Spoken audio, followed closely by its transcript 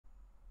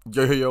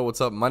Yo,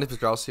 what's up? My name is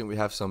Grousey, and we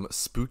have some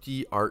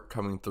spooky art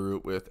coming through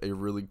with a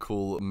really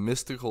cool,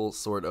 mystical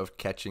sort of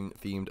catching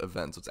themed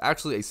event. So it's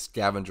actually a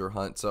scavenger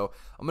hunt. So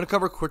I'm going to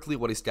cover quickly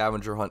what a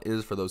scavenger hunt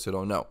is for those who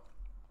don't know.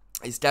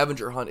 A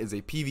scavenger hunt is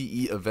a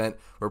PvE event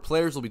where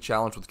players will be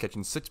challenged with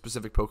catching 6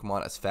 specific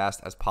Pokemon as fast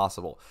as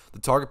possible. The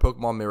target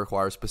Pokemon may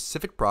require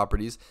specific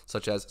properties,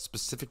 such as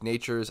specific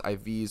natures,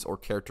 IVs, or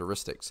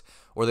characteristics,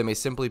 or they may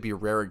simply be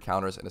rare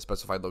encounters in a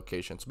specified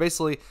location. So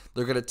basically,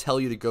 they're going to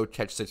tell you to go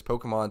catch 6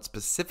 Pokemon.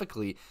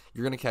 Specifically,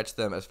 you're going to catch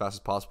them as fast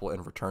as possible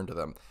and return to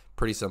them.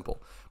 Pretty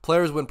simple.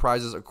 Players win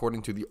prizes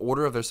according to the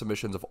order of their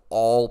submissions of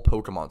all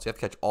Pokemon. So you have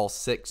to catch all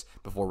 6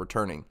 before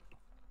returning.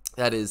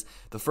 That is,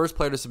 the first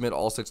player to submit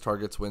all 6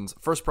 targets wins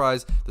first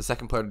prize, the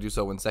second player to do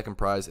so wins second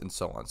prize, and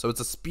so on. So it's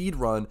a speed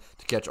run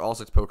to catch all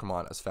 6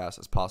 Pokemon as fast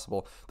as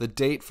possible. The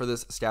date for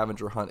this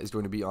scavenger hunt is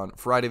going to be on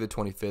Friday the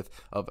 25th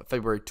of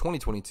February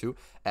 2022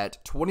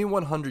 at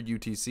 2100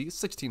 UTC,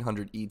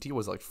 1600 ET,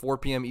 was like 4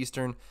 p.m.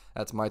 Eastern,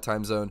 that's my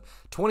time zone,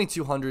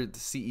 2200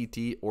 CET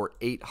or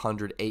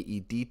 800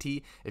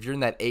 AEDT. If you're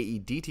in that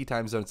AEDT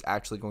time zone, it's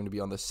actually going to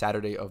be on the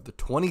Saturday of the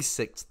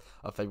 26th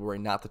of February,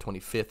 not the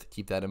 25th.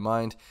 Keep that in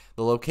mind.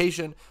 The location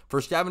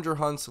for scavenger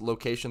hunts,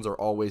 locations are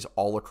always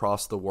all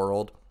across the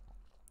world,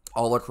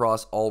 all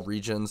across all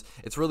regions.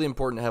 It's really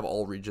important to have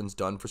all regions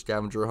done for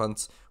scavenger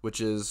hunts,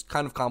 which is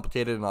kind of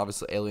complicated and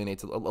obviously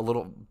alienates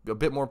a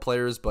bit more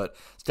players, but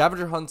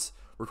scavenger hunts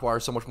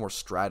require so much more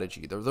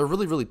strategy. They're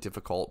really, really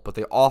difficult, but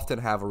they often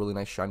have a really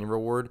nice shiny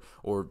reward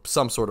or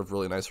some sort of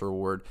really nice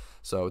reward,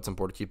 so it's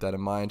important to keep that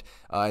in mind.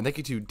 And thank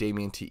you to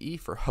Damien TE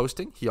for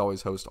hosting. He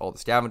always hosts all the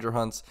scavenger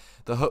hunts.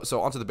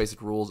 So onto the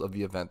basic rules of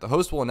the event. The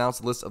host will announce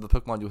the list of the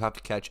Pokemon you'll have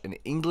to catch in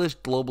English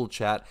global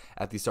chat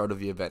at the start of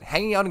the event.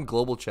 Hanging out in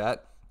global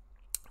chat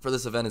for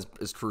this event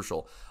is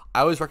crucial.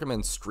 I always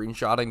recommend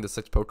screenshotting the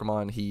 6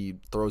 Pokemon he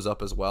throws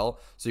up as well,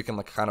 so you can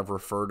like kind of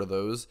refer to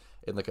those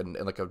in like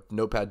a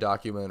notepad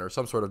document or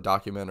some sort of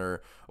document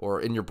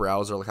or in your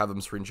browser. Like have them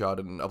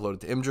screenshotted and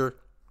uploaded to Imgur.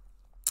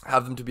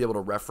 Have them to be able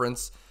to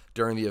reference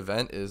during the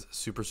event is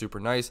super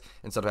nice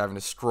instead of having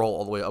to scroll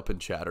all the way up in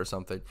chat or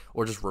something.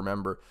 Or just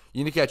remember,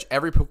 you need to catch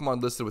every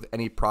Pokemon listed with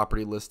any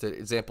property listed.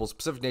 Examples: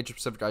 specific nature,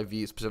 specific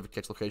IV, specific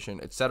catch location,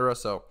 etc.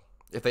 So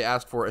if they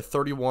ask for a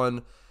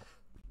 31,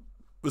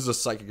 this is a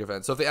psychic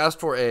event. So if they asked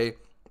for a,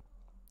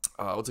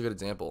 what's a good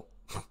example?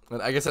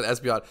 And I guess an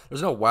Espeon.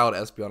 There's no wild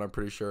Espeon, I'm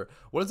pretty sure.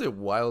 What is a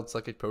wild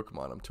psychic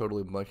Pokemon? I'm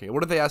totally blanking.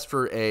 What if they asked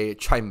for a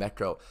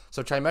Chimecho?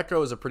 So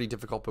Chimecho is a pretty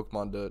difficult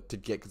Pokemon to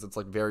get because it's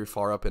like very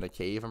far up in a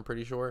cave, I'm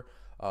pretty sure.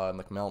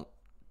 Like Mount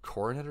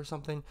Coronet or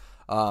something.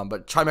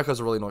 But Chimecho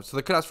is really annoying. So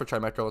they could ask for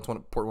Chimecho. That's one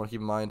important one to keep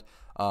in mind.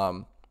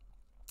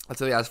 Let's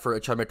say they ask for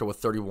a Chimecho with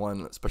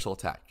 31 special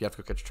attack. You have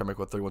to go catch a Chimecho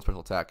with 31 special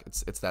attack.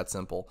 It's that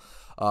simple.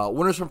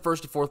 Winners from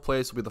 1st to 4th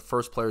place will be the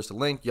first players to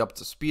link. You have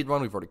to speed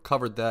run. We've already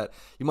covered that.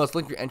 You must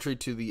link your entry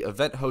to the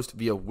event host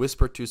via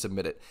Whisper to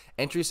submit it.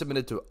 Entries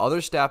submitted to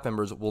other staff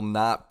members will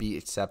not be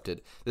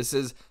accepted. This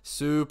is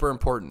super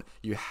important.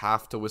 You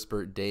have to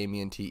whisper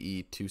Damien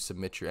TE to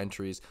submit your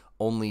entries.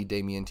 Only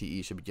Damien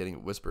TE should be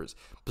getting whispers.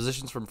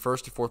 Positions from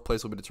 1st to 4th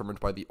place will be determined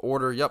by the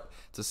order. Yep,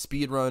 it's a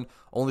speed run.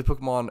 Only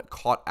Pokemon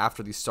caught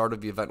after the start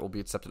of the event will be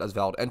accepted as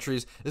valid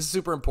entries. This is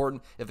super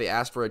important. If they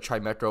ask for a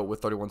Chimecho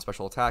with 31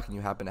 special attack and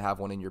you happen to have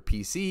one in your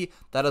PC,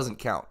 that doesn't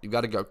count. You've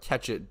got to go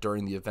catch it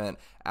during the event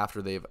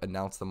after they've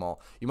announced them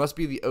all. You must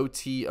be the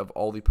OT of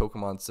all the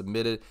Pokemon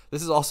submitted.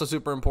 This is also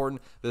super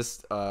important.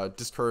 This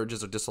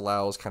discourages or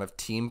disallows kind of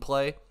team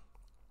play.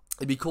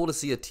 It'd be cool to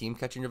see a team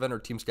catching event or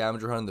team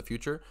scavenger hunt in the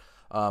future.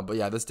 But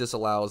yeah, this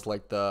disallows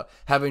like the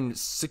having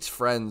 6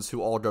 friends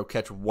who all go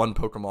catch one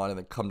Pokemon and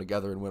then come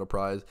together and win a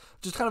prize,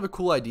 which is kind of a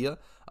cool idea.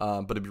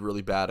 But it'd be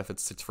really bad if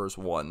it's 6 versus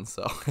 1.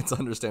 So it's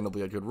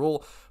understandably a good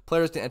rule.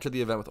 Players to enter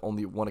the event with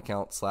only 1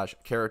 account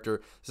 /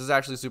 character. This is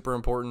actually super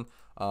important.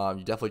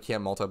 You definitely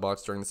can't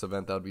multi-box during this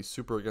event. That would be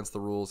super against the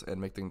rules and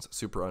make things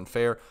super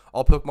unfair.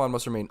 All Pokemon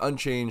must remain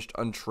unchanged,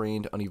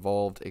 untrained,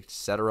 unevolved,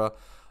 etc.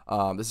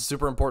 This is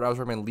super important. I would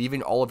recommend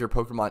leaving all of your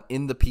Pokemon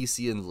in the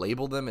PC and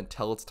label them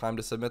until it's time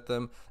to submit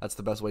them. That's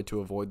the best way to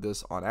avoid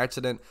this on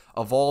accident.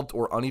 Evolved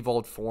or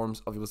unevolved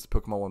forms of the listed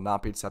Pokemon will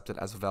not be accepted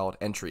as a valid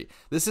entry.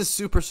 This is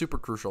super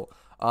crucial.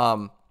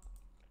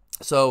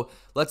 So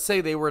let's say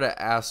they were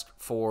to ask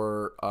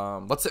for,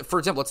 let's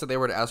say they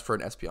were to ask for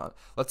an Espeon.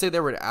 Let's say they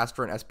were to ask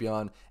for an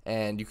Espeon,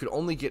 and you could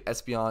only get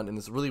Espeon in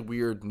this really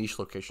weird niche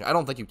location. I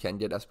don't think you can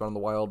get Espeon in the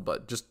wild,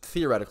 but just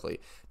theoretically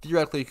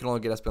you can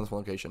only get Espeon in this one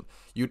location.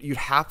 You'd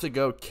have to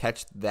go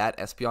catch that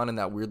Espeon in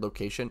that weird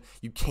location.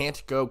 You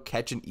can't go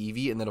catch an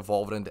Eevee and then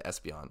evolve it into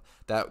Espeon.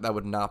 That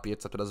would not be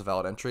accepted as a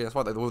valid entry. That's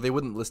why they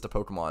wouldn't list a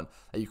Pokemon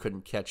that you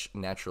couldn't catch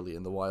naturally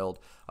in the wild.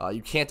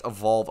 You can't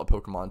evolve a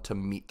Pokemon to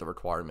meet the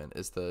requirement,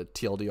 is the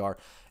TLDR.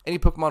 Any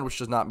Pokemon which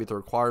does not meet the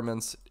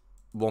requirements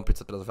won't be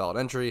accepted as a valid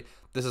entry.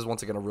 This is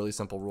once again a really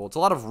simple rule. It's a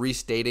lot of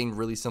restating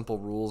really simple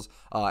rules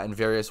and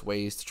various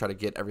ways to try to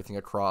get everything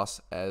across,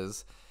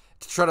 as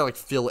to try to like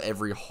fill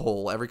every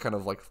hole, every kind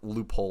of like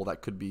loophole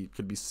that could be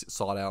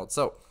sought out.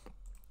 So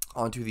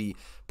onto the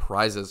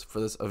prizes for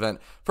this event.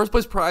 First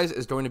place prize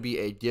is going to be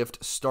a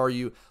gift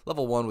Staryu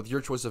level 1 with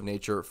your choice of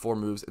nature, 4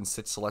 moves, and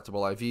 6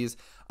 selectable IVs.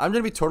 I'm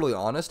going to be totally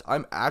honest,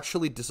 I'm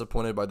actually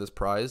disappointed by this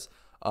prize.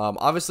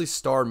 Obviously,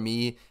 Star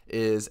Me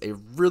is a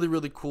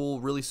really cool,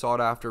 really sought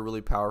after,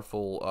 really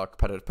powerful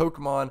competitive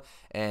Pokemon,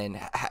 and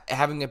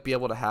having it be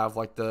able to have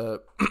like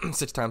the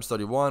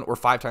 6x31 or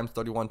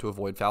 5x31 to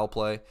avoid foul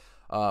play,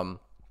 and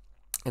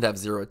have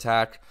 0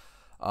 attack.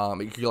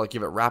 You could like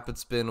give it Rapid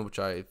Spin, which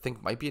I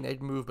think might be an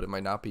egg move, but it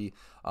might not be.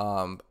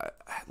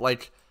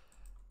 Like,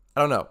 I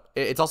don't know.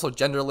 It's also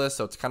genderless,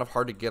 so it's kind of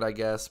hard to get, I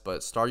guess.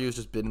 But Staryu has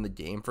just been in the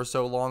game for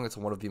so long. It's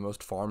one of the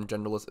most farmed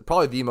genderless,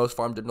 probably the most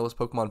farmed genderless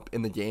Pokemon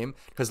in the game.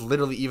 Because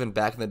literally, even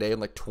back in the day, in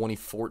like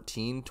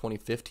 2014,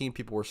 2015,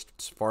 people were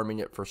farming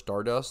it for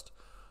Stardust.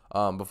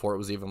 Before it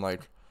was even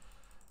like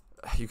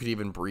you could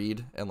even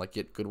breed and like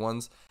get good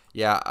ones.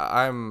 Yeah,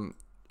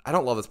 I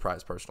don't love this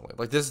prize personally.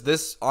 Like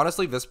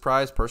honestly, this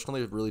prize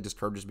personally really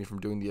discourages me from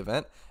doing the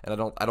event,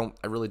 and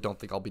I really don't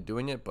think I'll be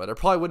doing it, but I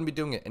probably wouldn't be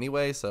doing it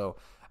anyway. So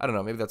I don't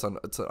know. Maybe it's an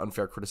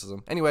unfair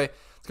criticism. Anyway,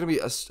 it's gonna be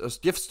a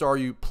gift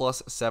Staryu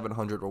plus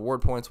 700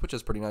 reward points, which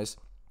is pretty nice.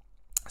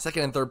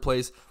 Second and third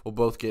place will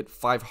both get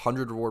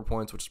 500 reward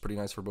points, which is pretty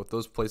nice for both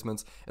those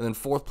placements. And then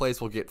fourth place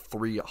will get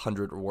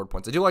 300 reward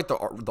points. I do like the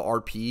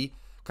RP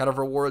kind of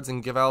rewards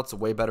and give outs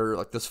way better.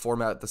 Like this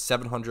format, the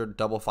 700,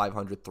 double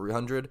 500,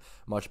 300,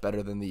 much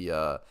better than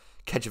the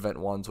catch event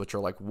ones, which are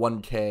like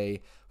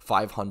 1K,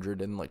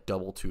 500, and like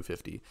double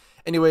 250.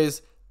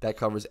 Anyways, that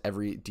covers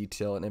every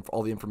detail and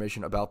all the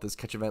information about this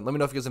catch event. Let me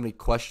know if you guys have any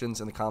questions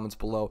in the comments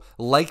below.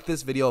 Like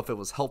this video if it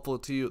was helpful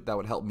to you. That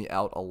would help me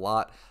out a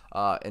lot.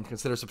 And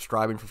consider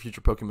subscribing for future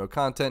PokeMMO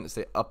content and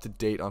stay up to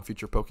date on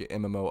future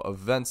PokeMMO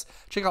events.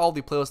 Check out all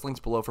the playlist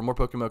links below for more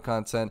PokeMMO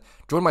content.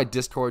 Join my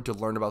Discord to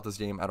learn about this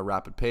game at a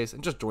rapid pace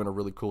and just join a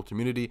really cool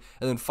community.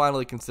 And then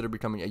finally, consider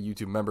becoming a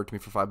YouTube member to me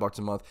for $5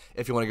 a month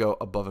if you want to go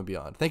above and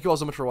beyond. Thank you all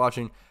so much for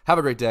watching. Have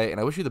a great day, and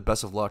I wish you the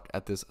best of luck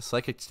at this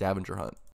psychic scavenger hunt.